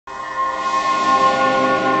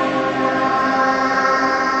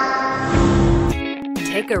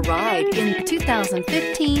Take a ride in the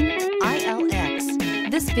 2015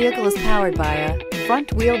 ILX. This vehicle is powered by a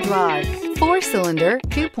front-wheel drive, 4-cylinder,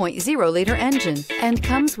 2.0-liter engine and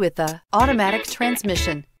comes with a automatic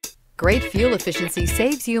transmission. Great fuel efficiency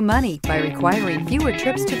saves you money by requiring fewer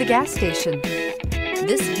trips to the gas station.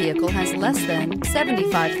 This vehicle has less than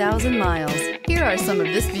 75,000 miles. Here are some of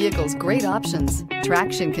this vehicle's great options: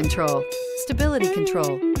 traction control, stability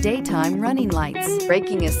control, daytime running lights,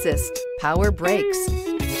 braking assist, power brakes.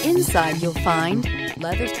 Inside you'll find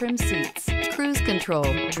leather trim seats, cruise control,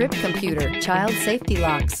 trip computer, child safety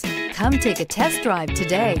locks. Come take a test drive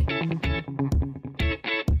today.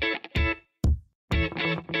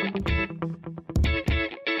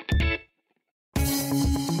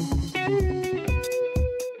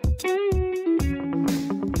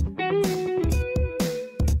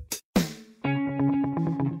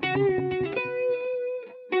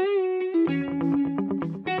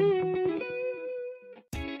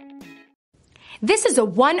 This is a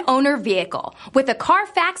one-owner vehicle with a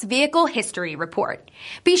Carfax Vehicle History Report.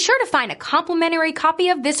 Be sure to find a complimentary copy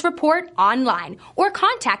of this report online or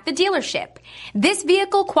contact the dealership. This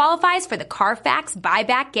vehicle qualifies for the Carfax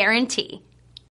Buyback Guarantee.